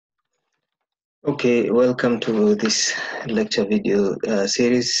Okay, welcome to this lecture video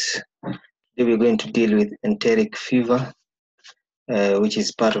series. Today we're going to deal with enteric fever, which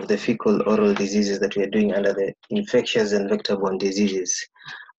is part of the fecal-oral diseases that we are doing under the infectious and vector-borne diseases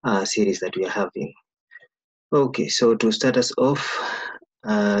series that we are having. Okay, so to start us off,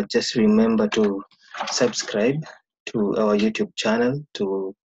 just remember to subscribe to our YouTube channel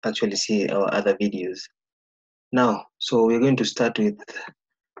to actually see our other videos. Now, so we're going to start with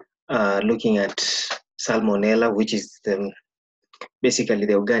looking at Salmonella, which is basically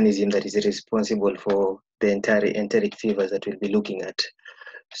the organism that is responsible for the entire enteric fevers that we'll be looking at.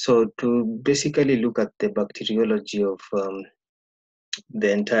 So to basically look at the bacteriology of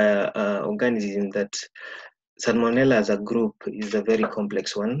the entire organism, that Salmonella as a group is a very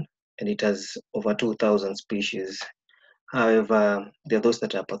complex one, and it has over 2,000 species. However, there are those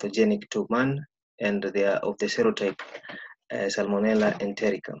that are pathogenic to man, and they are of the serotype Salmonella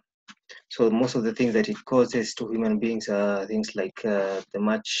enterica. So most of the things that it causes to human beings are things like the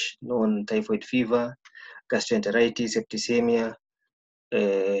much known typhoid fever, gastroenteritis, septicemia,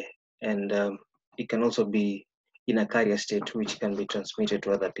 and it can also be in a carrier state, which can be transmitted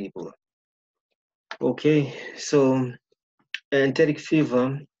to other people. Okay, so enteric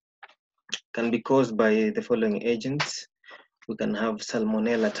fever can be caused by the following agents. We can have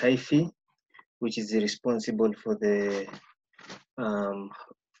Salmonella typhi, which is responsible for the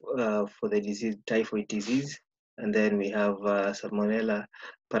disease, typhoid disease. And then we have Salmonella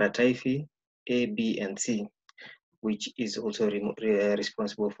paratyphi A, B, and C, which is also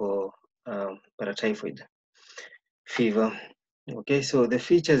responsible for paratyphoid fever. Okay, so the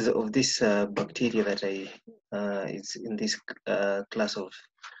features of this bacteria that is in this class of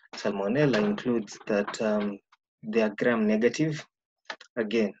Salmonella includes that they are gram-negative.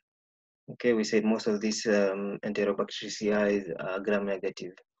 Again, okay, we said most of these Enterobacteriaceae are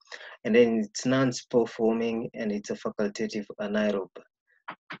gram-negative. And then it's non-spore forming, and it's a facultative anaerobe.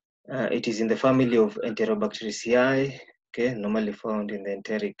 It is in the family of Enterobacteriaceae, okay, normally found in the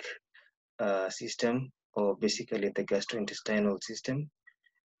enteric system, or basically the gastrointestinal system.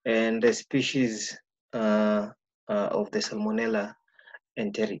 And the species of the Salmonella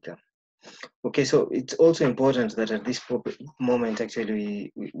enterica. Okay, so it's also important that at this moment,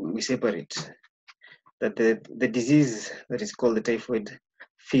 actually, we separate that the disease that is called the typhoid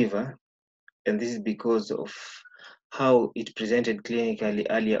fever, and this is because of how it presented clinically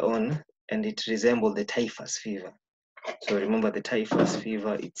earlier on, and it resembled the typhus fever. So remember, the typhus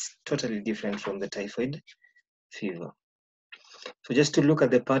fever, it's totally different from the typhoid fever. So just to look at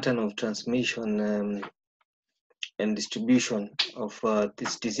the pattern of transmission and distribution of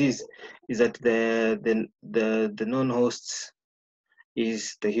this disease, is that the known hosts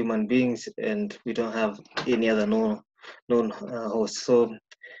is the human beings, and we don't have any other known hosts. So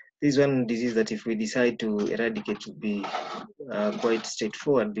this is one disease that if we decide to eradicate would be quite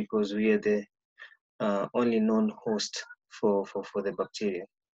straightforward, because we are the only known host for the bacteria.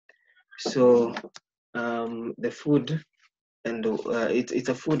 So the food, and it's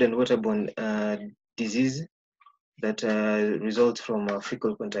a food and waterborne disease that results from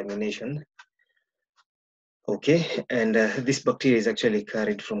fecal contamination. Okay, and this bacteria is actually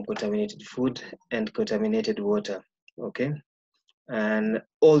carried from contaminated food and contaminated water. Okay, and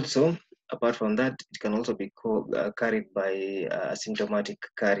also apart from that, it can also be carried by asymptomatic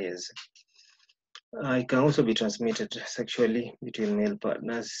carriers. It can also be transmitted sexually between male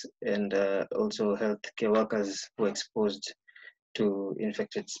partners, and also healthcare workers who are exposed to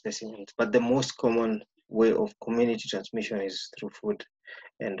infected specimens. But the most common way of community transmission is through food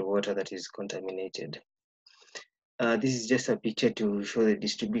and water that is contaminated. This is just a picture to show the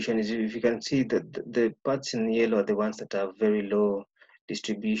distribution. If you can see that the parts in yellow are the ones that have very low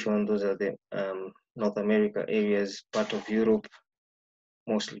distribution. Those are the North America areas, part of Europe,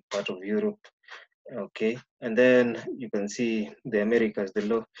 mostly part of Europe. Okay, and then you can see the Americas,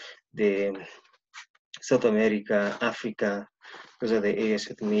 the South America, Africa. Those are the areas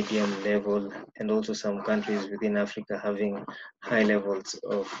with medium level, and also some countries within Africa having high levels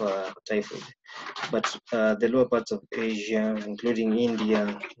of typhoid. But the lower parts of Asia, including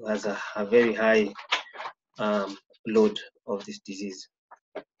India, has a very high load of this disease.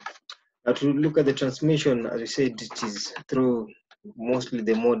 Now, to look at the transmission, as I said, it is through, mostly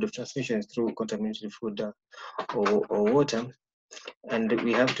the mode of transmission is through contaminated food or water. And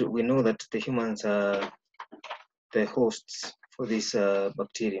we know that the humans are the hosts for this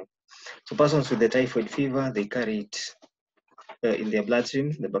bacteria. So persons with the typhoid fever, they carry it in their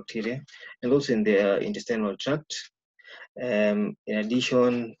bloodstream, the bacteria, and also in their intestinal tract. In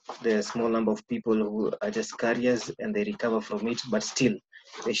addition, there are a small number of people who are just carriers and they recover from it, but still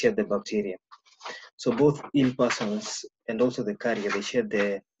they share the bacteria. So both ill persons and also the carrier, they share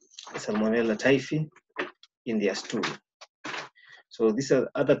the Salmonella typhi in their stool. So these are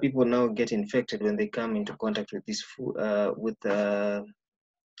other people now get infected when they come into contact with this food,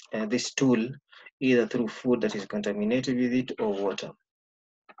 this stool, either through food that is contaminated with it or water.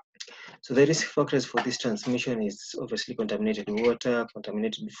 So the risk factors for this transmission is obviously contaminated water,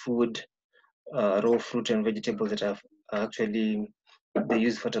 contaminated food, raw fruit and vegetables that are actually, they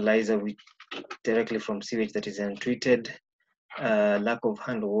use fertilizer directly from sewage that is untreated, lack of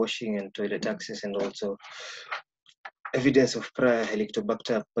hand washing and toilet access, and also evidence of prior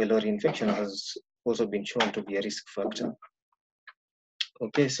Helicobacter pylori infection has also been shown to be a risk factor.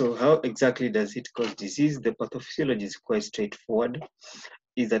 Okay, so how exactly does it cause disease? The pathophysiology is quite straightforward.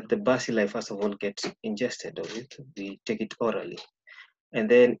 Is that the bacilli first of all get ingested of it, we take it orally, and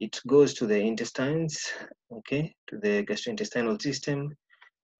then it goes to the intestines, okay, to the gastrointestinal system,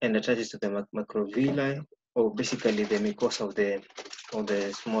 and attaches to the macrovilli, or basically the mucosa of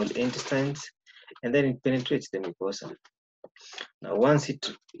the small intestines, and then it penetrates the mucosa. Now, once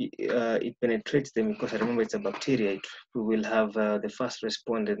it penetrates the mucosa, remember it's a bacteria. We will have the first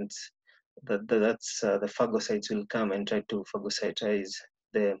respondents. That's the phagocytes will come and try to phagocytize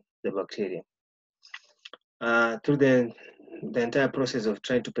the bacteria. Through the entire process of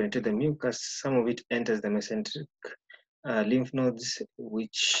trying to penetrate the mucus, some of it enters the mesenteric lymph nodes,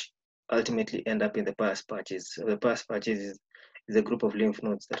 which ultimately end up in the pars patches. So the pars patches is a group of lymph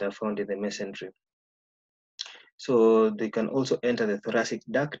nodes that are found in the mesentery. So they can also enter the thoracic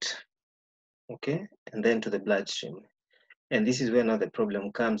duct, okay, and then to the bloodstream. And this is where now the problem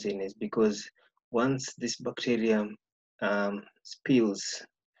comes in, is because once this bacteria spills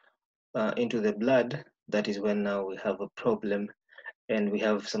into the blood, that is when now we have a problem, and we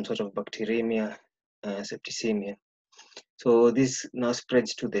have some sort of bacteremia, septicemia. So this now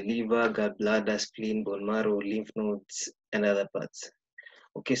spreads to the liver, gallbladder, spleen, bone marrow, lymph nodes, and other parts.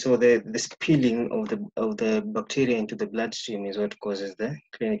 Okay, so the spilling of the bacteria into the bloodstream is what causes the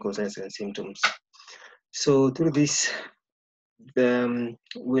clinical signs and symptoms. So through this,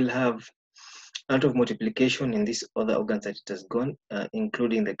 we'll have a lot of multiplication in these other organs that it has gone,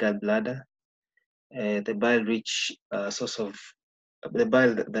 including the gallbladder, the bile-rich source of the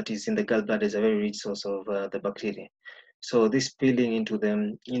bile that is in the gallbladder is a very rich source of the bacteria. So this spilling into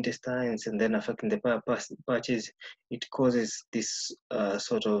the intestines and then affecting the patches, it causes this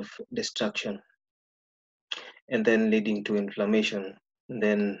sort of destruction, and then leading to inflammation. And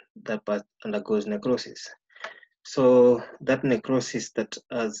then that part undergoes necrosis. So that necrosis that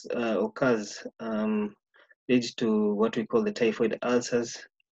occurs leads to what we call the typhoid ulcers,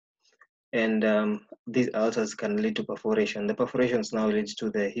 and these ulcers can lead to perforation. The perforations now leads to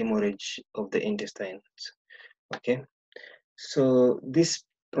the hemorrhage of the intestines. Okay, so this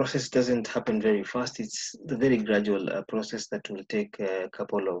process doesn't happen very fast. It's the very gradual process that will take a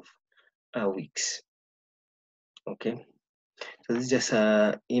couple of weeks. Okay, so this is just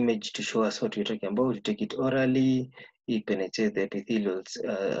an image to show us what we're talking about. You take it orally, it penetrates the epithelial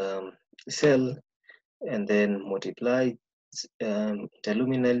cell, and then multiplies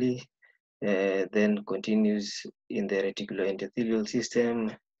interluminally, then continues in the reticuloendothelial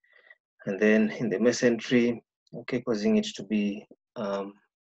system, and then in the mesentery, okay, causing it to be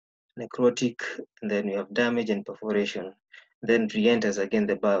necrotic, and then you have damage and perforation. Then re-enters again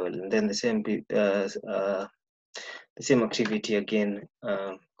the bowel, and then the same activity again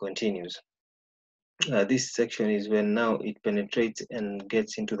continues. This section is when now it penetrates and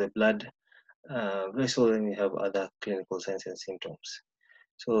gets into the blood vessel, and we have other clinical signs and symptoms.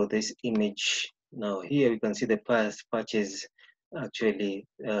 So this image now here, we can see the patches actually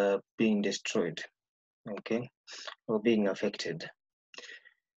being destroyed, okay, or being affected.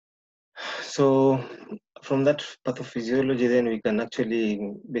 So from that pathophysiology, then we can actually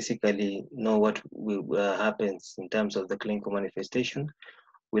basically know what happens in terms of the clinical manifestation.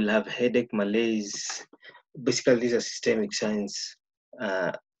 We'll have headache, malaise. Basically, these are systemic signs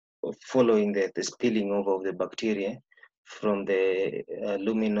following the spilling over of the bacteria from the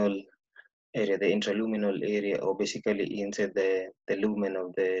luminal area, the intraluminal area, or basically inside the lumen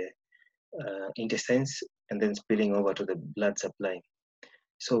of the intestines, and then spilling over to the blood supply.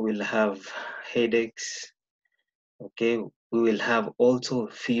 So we'll have headaches, okay, we will have also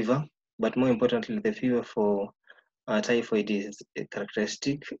fever, but more importantly, the fever for typhoid is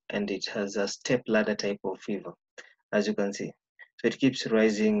characteristic, and it has a step ladder type of fever, as you can see. So it keeps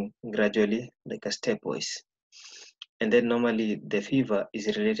rising gradually like a stepwise. And then normally the fever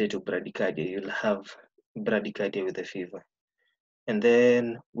is related to bradycardia. You'll have bradycardia with the fever. And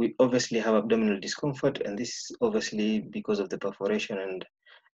then we obviously have abdominal discomfort, and this is obviously because of the perforation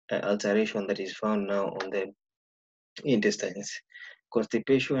alteration that is found now on the intestines.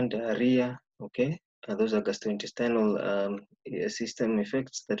 Constipation, diarrhea, okay, those are gastrointestinal system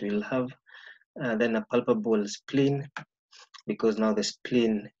effects that we'll have. Then a palpable spleen, because now the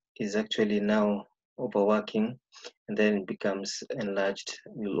spleen is actually now overworking, and then it becomes enlarged.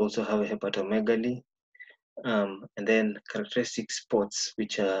 We'll also have a hepatomegaly, and then characteristic spots,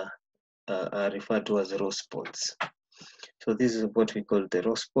 which are referred to as raw spots. So this is what we call the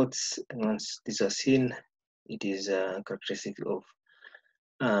raw spots, and once these are seen, it is characteristic of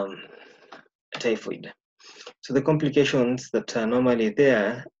typhoid. So the complications that are normally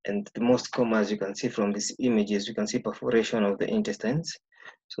there, and the most common, as you can see from these images, you can see perforation of the intestines.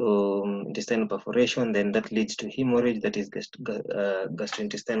 So intestinal perforation, then that leads to hemorrhage, that is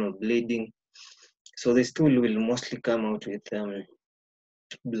gastrointestinal bleeding. So the stool will mostly come out with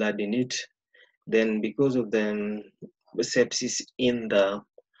blood in it. Then because of the sepsis in the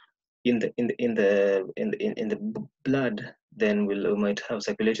blood, then we might have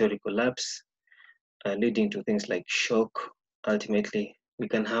circulatory collapse, leading to things like shock. Ultimately, we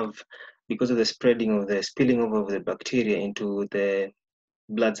can have, because of the spreading of the spilling over of the bacteria into the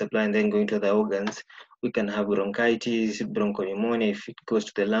blood supply and then going to the organs, we can have bronchitis, bronchopneumonia if it goes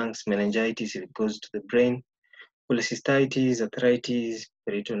to the lungs, meningitis if it goes to the brain, cholecystitis, arthritis,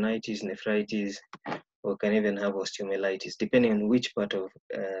 peritonitis, nephritis, or can even have osteomyelitis, depending on which part of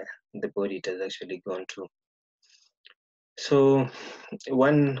the body it has actually gone to. So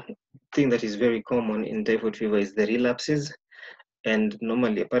one thing that is very common in typhoid fever is the relapses, and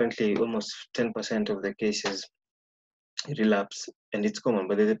normally, apparently, almost 10% of the cases relapse, and it's common.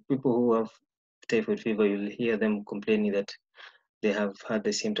 But the people who have typhoid fever, you'll hear them complaining that they have had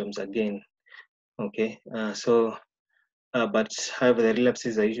the symptoms again. Okay, but however, the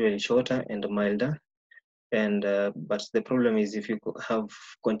relapses are usually shorter and milder. And but the problem is if you have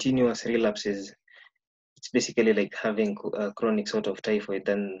continuous relapses, it's basically like having a chronic sort of typhoid,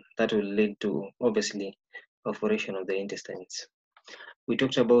 then that will lead to obviously perforation of the intestines. We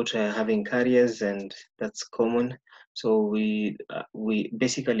talked about having carriers, and that's common. So we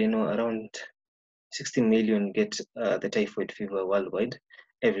basically know around 60 million get the typhoid fever worldwide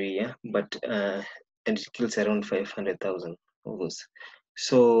every year, but and it kills around 500,000 of us.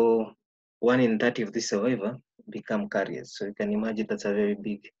 So 1 in 30 of these survivors become carriers. So you can imagine that's a very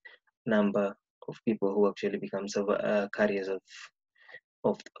big number of people who actually become carriers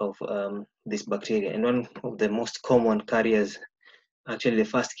of this bacteria. And one of the most common carriers, actually the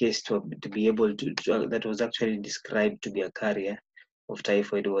first case to be able to that was actually described to be a carrier of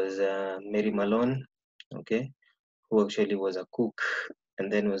typhoid was Mary Malone, okay, who actually was a cook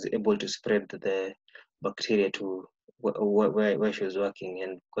and then was able to spread the bacteria to where she was working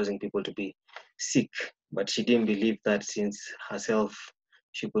and causing people to be sick. But she didn't believe that, since herself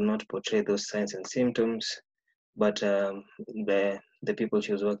she could not portray those signs and symptoms, but the people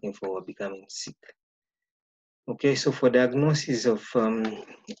she was working for were becoming sick. Okay, so for diagnosis of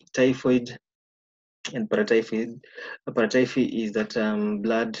typhoid and paratyphoid is that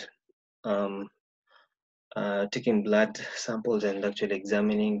blood, taking blood samples and actually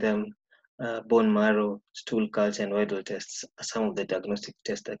examining them, bone marrow, stool culture, and Weddell tests are some of the diagnostic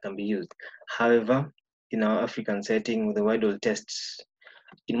tests that can be used. However, in our African setting, the Weddell tests,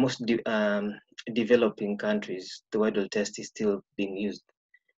 in most developing countries, the Weddell test is still being used.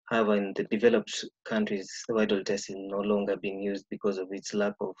 However, in the developed countries, the Weddell test is no longer being used because of its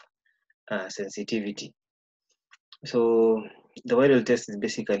lack of sensitivity. So the Weddell test is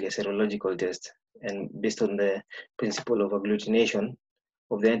basically a serological test, and based on the principle of agglutination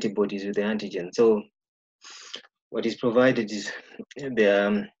of the antibodies with the antigen. So what is provided is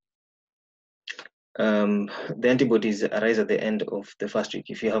the antibodies arise at the end of the first week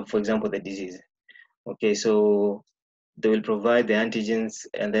if you have, for example, the disease. Okay, so they will provide the antigens,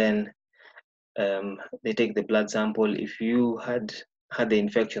 and then they take the blood sample. If you had the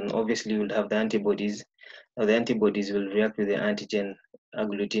infection, obviously you will have the antibodies. Now the antibodies will react with the antigen,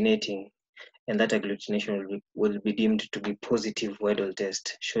 agglutinating, and that agglutination will be deemed to be positive Weddell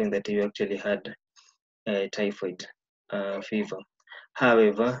test, showing that you actually had typhoid fever.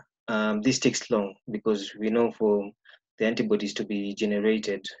 However, this takes long because we know for the antibodies to be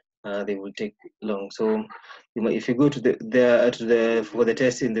generated, they will take long. So if you go to for the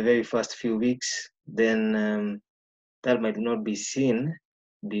test in the very first few weeks, then that might not be seen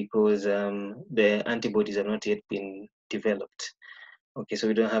because the antibodies have not yet been developed. Okay, so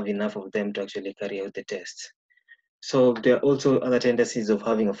we don't have enough of them to actually carry out the test. So there are also other tendencies of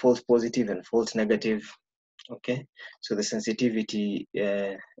having a false positive and false negative. Okay, so the sensitivity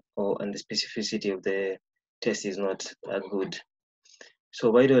and the specificity of the test is not good.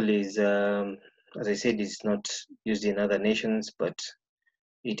 So Vidal is, as I said, is not used in other nations, but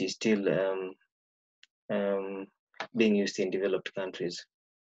it is still um, being used in developed countries.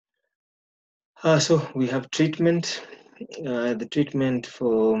 So we have treatment. The treatment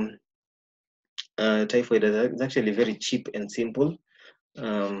for typhoid is actually very cheap and simple.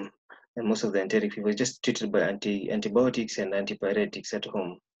 Um, and most of the enteric fever is just treated by antibiotics and antipyretics at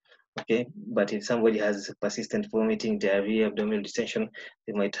home. Okay, but if somebody has persistent vomiting, diarrhea, abdominal distension,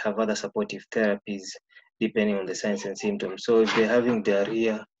 they might have other supportive therapies depending on the signs and symptoms. So if they're having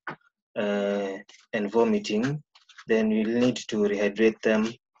diarrhea uh, and vomiting, then you'll need to rehydrate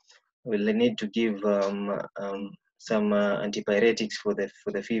them. We'll need to give some antipyretics for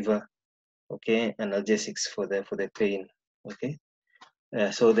the fever, okay, analgesics for the pain, okay.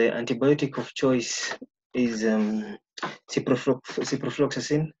 So the antibiotic of choice is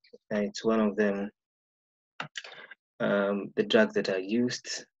ciprofloxacin. It's one of the drugs that are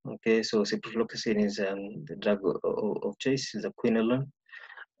used. Okay, so ciprofloxacin is the drug of choice, is a quinolone.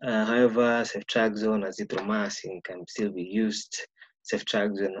 However, ceftriaxone, azithromycin can still be used.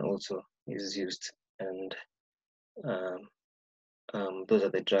 Ceftriaxone also is used, and um, those are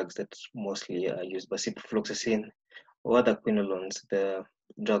the drugs that mostly are used. But ciprofloxacin or other quinolones, the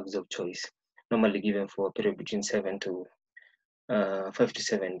drugs of choice, normally given for a period between 5 to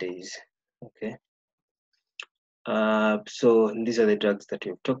 7 days. Okay. So these are the drugs that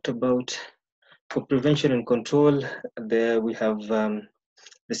we've talked about. For prevention and control, there we have the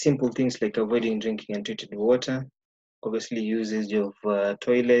simple things like avoiding drinking untreated water, obviously usage of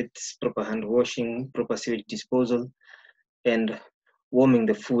toilets, proper hand washing, proper sewage disposal, and warming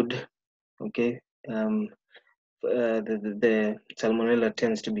the food. Okay, the salmonella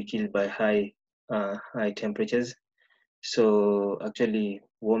tends to be killed by high temperatures. So actually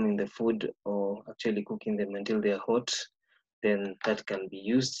warming the food or actually cooking them until they are hot, then that can be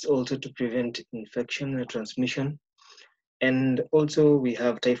used also to prevent infection and transmission. And also we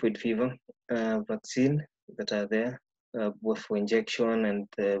have typhoid fever vaccine that are there, both for injection, and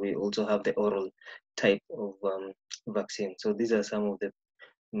we also have the oral type of vaccine. So these are some of the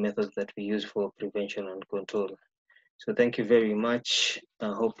methods that we use for prevention and control. So thank you very much.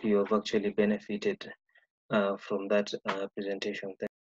 I hope you have actually benefited from that presentation.